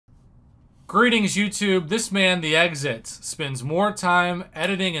Greetings, YouTube. This man, the Exit, spends more time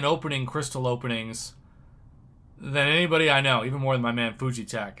editing and opening crystal openings than anybody I know, even more than my man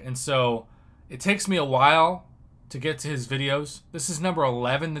Fujitech. And so it takes me a while to get to his videos. This is number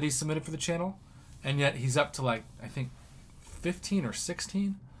 11 that he submitted for the channel, and yet he's up to like, I think 15 or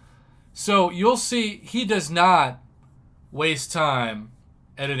 16. So you'll see he does not waste time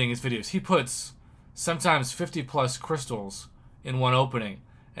editing his videos. He puts sometimes 50 plus crystals in one opening.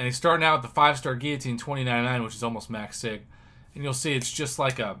 And he's starting out with the 5-star guillotine 2099, which is almost max sig. And you'll see it's just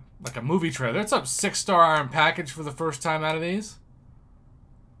like a movie trailer. It's a 6-star iron package for the first time out of these.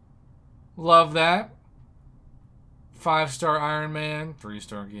 Love that. 5-star Iron Man,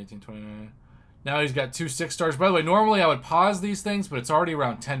 3-star guillotine 2099. Now he's got 2 6-stars. By the way, normally I would pause these things, but it's already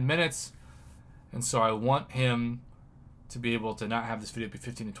around 10 minutes. And so I want him to be able to not have this video be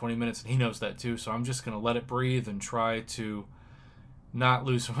 15 to 20 minutes, and he knows that too. So I'm just going to let it breathe and try to not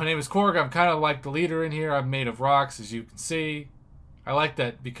lose. My name is Korg. I'm kind of like the leader in here. I'm made of rocks, as you can see. I like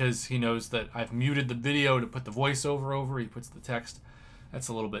that because he knows that I've muted the video to put the voiceover over. He puts the text. That's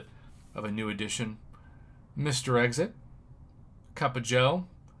a little bit of a new addition. Mr. Exit. Cup of Joe.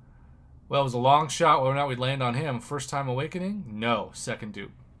 Well, it was a long shot whether or not we'd land on him. First time awakening? No. Second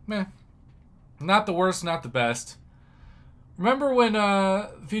dupe. Meh. Not the worst, not the best. Remember when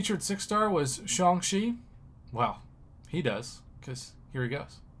featured 6-star was Shang-Chi? Well, he does, because here he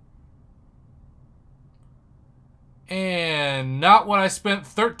goes. And not what I spent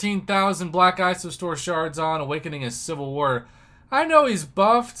 13,000 Black Isostore shards on, awakening as Civil War. I know he's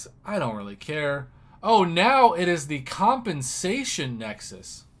buffed. I don't really care. Oh, now it is the compensation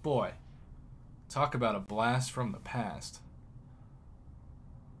nexus. Boy, talk about a blast from the past.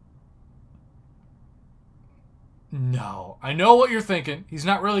 No, I know what you're thinking. He's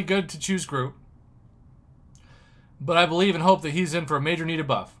not really good to choose Groot. But I believe and hope that he's in for a major needed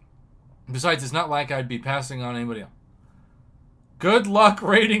buff. Besides, it's not like I'd be passing on anybody else. Good luck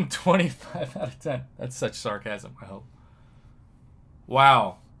rating 25 out of 10. That's such sarcasm, I hope.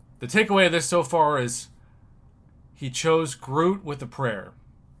 Wow. The takeaway of this so far is he chose Groot with a prayer.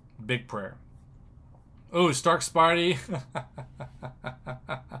 Big prayer. Ooh, Stark Spidey.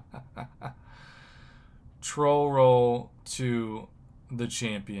 Troll roll to the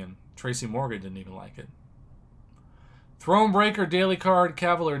champion. Tracy Morgan didn't even like it. Thronebreaker daily card,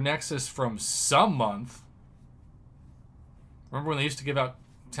 Cavalier Nexus from some month. Remember when they used to give out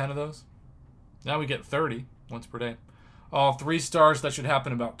 10 of those? Now we get 30 once per day. All 3 stars, that should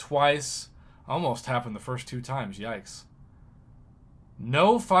happen about twice. Almost happened the first 2 times, yikes.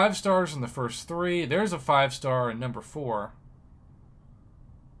 No 5 stars in the first 3. There's a 5-star in number 4.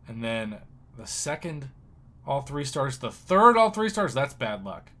 And then the second, all 3 stars. The third, all 3 stars, that's bad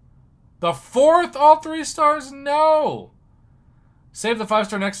luck. The 4th, all 3 stars? No! Save the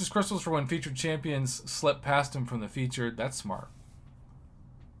 5-star Nexus crystals for when featured champions slip past him from the featured. That's smart.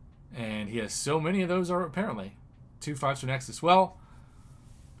 And he has so many of those, are apparently. 2 5-star Nexus. Well,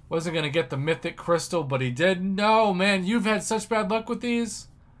 wasn't going to get the mythic crystal, but he did. No, man, you've had such bad luck with these.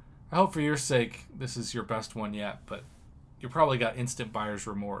 I hope for your sake this is your best one yet, but you probably got instant buyer's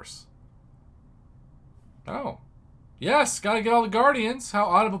remorse. Oh. Yes, gotta get all the Guardians. How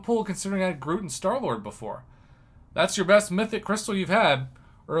odd of a pull considering I had Groot and Star-Lord before. That's your best mythic crystal you've had.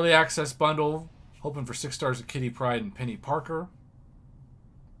 Early access bundle. Hoping for 6 stars of Kitty Pryde and Penny Parker.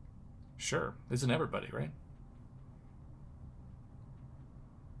 Sure. Isn't everybody, right?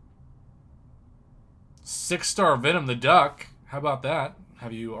 6-star Venom the Duck. How about that?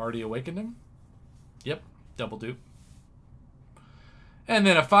 Have you already awakened him? Yep. Double dupe. And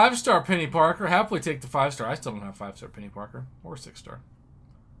then a 5-star Penny Parker. Happily take the 5-star. I still don't have 5-star Penny Parker. Or 6-star.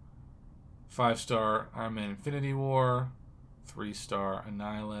 5-star Iron Man Infinity War. 3-star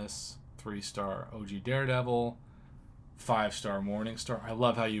Annihilus. 3-star OG Daredevil. 5-star Morningstar. I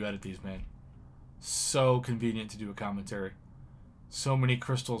love how you edit these, man. So convenient to do a commentary. So many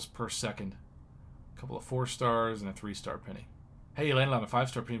crystals per second. A couple of 4 stars and a 3-star Penny. Hey, you landed on a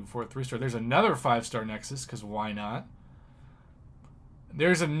 5-star Penny before a 3-star. There's another 5-star Nexus, because why not?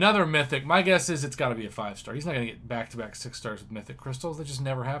 There's another Mythic. My guess is it's got to be a 5-star. He's not going to get back-to-back 6 stars with Mythic Crystals. That just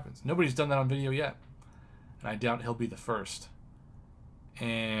never happens. Nobody's done that on video yet. And I doubt he'll be the first.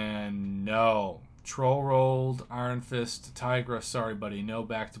 And no. Troll rolled, Iron Fist, Tigra. Sorry, buddy. No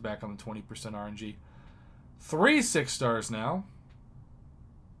back-to-back on the 20% RNG. 3 6 stars now.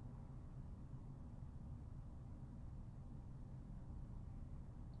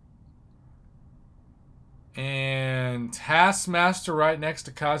 And Taskmaster right next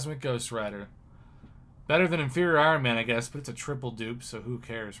to Cosmic Ghost Rider. Better than Inferior Iron Man, I guess, but it's a triple dupe, so who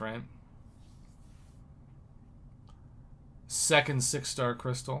cares, right? Second 6-star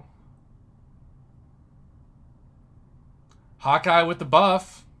crystal. Hawkeye with the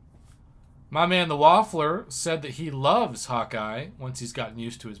buff. My man, the Waffler, said that he loves Hawkeye once he's gotten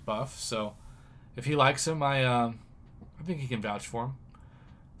used to his buff. So if he likes him, I think he can vouch for him.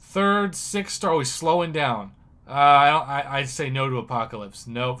 Third, 6-star. Oh, he's slowing down. I say no to Apocalypse.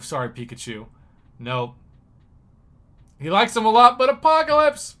 Nope. Sorry, Pikachu. Nope. He likes him a lot, but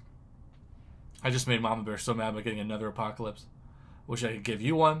Apocalypse! I just made Mama Bear so mad by getting another Apocalypse. Wish I could give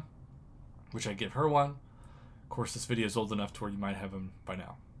you one. Wish I could give her one. Of course, this video is old enough to where you might have him by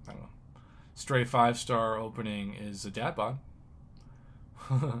now. I don't know. Stray 5-star opening is a dad bod.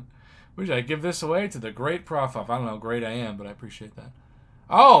 Wish I could give this away to the great Prof. I don't know how great I am, but I appreciate that.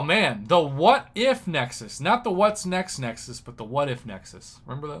 Oh, man. The What If Nexus. Not the What's Next Nexus, but the What If Nexus.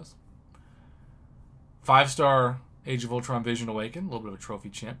 Remember those? 5-star Age of Ultron Vision Awaken. A little bit of a trophy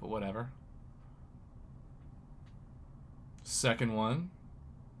champ, but whatever. Second one.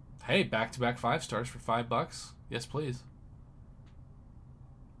 Hey, back-to-back 5-stars for $5. Yes, please.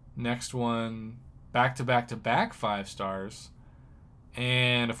 Next one. Back-to-back-to-back 5-stars.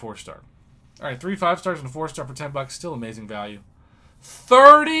 And a 4-star. Alright, 3 5-stars and a 4-star for $10. Still amazing value.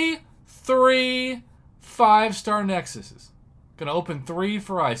 33 5-star Nexuses. Gonna open 3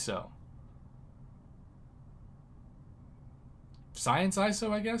 for ISO. Science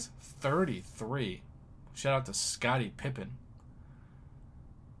ISO, I guess? 33. Shout out to Scottie Pippen.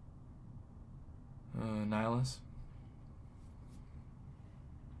 Nihilus.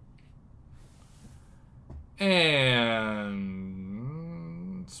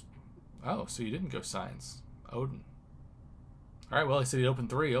 And... oh, so you didn't go Science. Odin. Alright, well, he said he'd open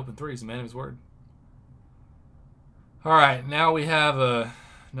 3. Open 3. He's a man of his word. Alright, now we have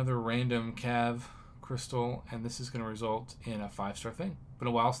another random Cav crystal, and this is going to result in a 5-star thing. Been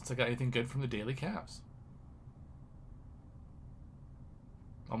a while since I got anything good from the daily Cavs.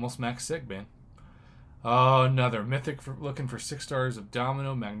 Almost max sig, man. Oh, another Mythic looking for 6 stars of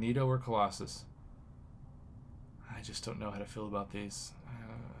Domino, Magneto, or Colossus. I just don't know how to feel about these. I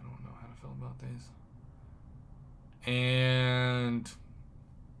don't know how to feel about these. And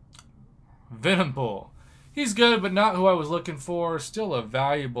Venom Bull. He's good, but not who I was looking for. Still a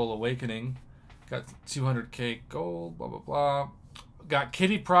valuable awakening. Got 200k gold, blah, blah, blah. Got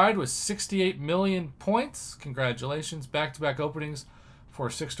Kitty Pryde with 68 million points. Congratulations. Back-to-back openings for a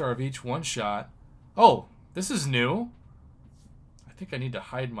 6-star of each. One shot. Oh, this is new. I think I need to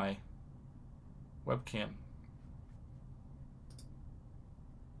hide my webcam.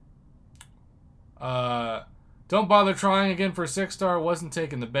 Don't bother trying again for a 6-star. Wasn't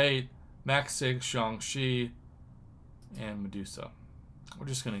taking the bait. Max Sig, Shang-Chi, and Medusa. We're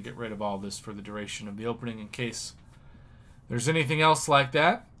just going to get rid of all this for the duration of the opening in case there's anything else like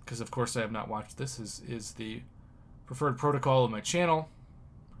that. Because, of course, I have not watched this. Is the preferred protocol of my channel.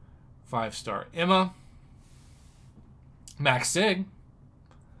 5-star Emma. Max Sig.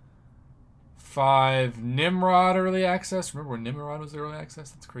 5 Nimrod early access. Remember when Nimrod was early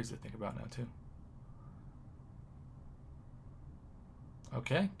access? That's crazy to think about now, too.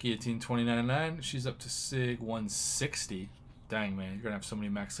 Okay, Guillotine 2099. She's up to Sig 160. Dang, man. You're going to have so many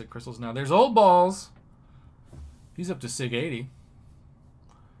Max Sig crystals now. There's Old Balls. He's up to Sig 80.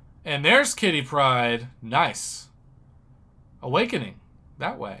 And there's Kitty Pryde. Nice. Awakening.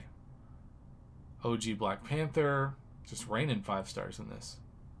 That way. OG Black Panther. Just raining 5-stars in this.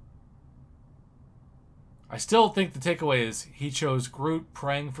 I still think the takeaway is he chose Groot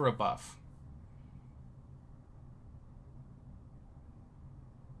praying for a buff.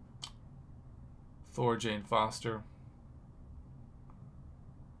 Thor, Jane Foster.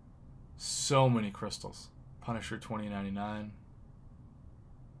 So many crystals. Punisher 2099.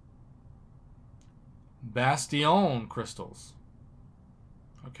 Bastion crystals.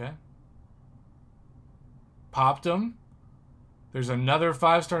 Okay. Popped them. There's another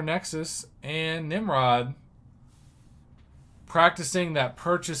 5-star Nexus. And Nimrod. Practicing that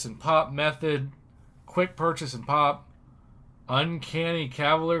purchase and pop method. Quick purchase and pop. Uncanny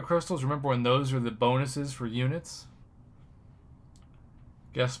Cavalier crystals. Remember when those were the bonuses for units?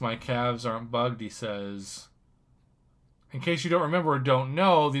 Guess my calves aren't bugged, he says. In case you don't remember or don't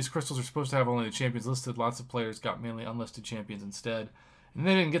know, these crystals are supposed to have only the champions listed. Lots of players got mainly unlisted champions instead. And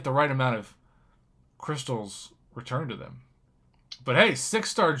they didn't get the right amount of crystals returned to them. But hey,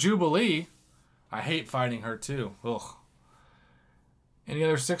 6-star Jubilee. I hate fighting her too. Ugh. Any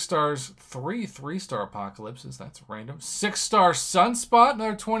other 6-stars? 3 3-star Apocalypses. That's random. 6-star Sunspot.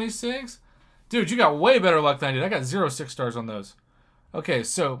 Another 26. Dude, you got way better luck than I did. I got 0 6-stars on those. Okay,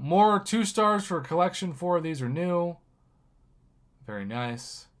 so more 2-stars for a collection. 4 of these are new. Very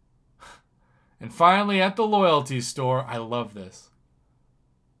nice. And finally, at the loyalty store. I love this.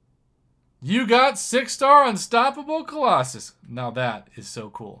 You got 6-star Unstoppable Colossus. Now that is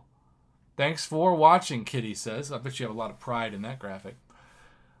so cool. Thanks for watching, Kitty says. I bet you have a lot of pride in that graphic.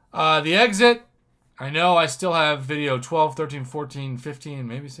 The exit. I know I still have video 12, 13, 14, 15,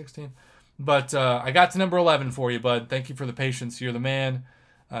 maybe 16. But I got to number 11 for you, bud. Thank you for the patience. You're the man.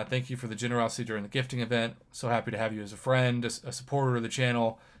 Thank you for the generosity during the gifting event. So happy to have you as a friend, a supporter of the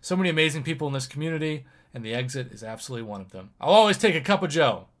channel. So many amazing people in this community, and the exit is absolutely one of them. I'll always take a cup of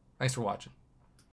Joe. Thanks for watching.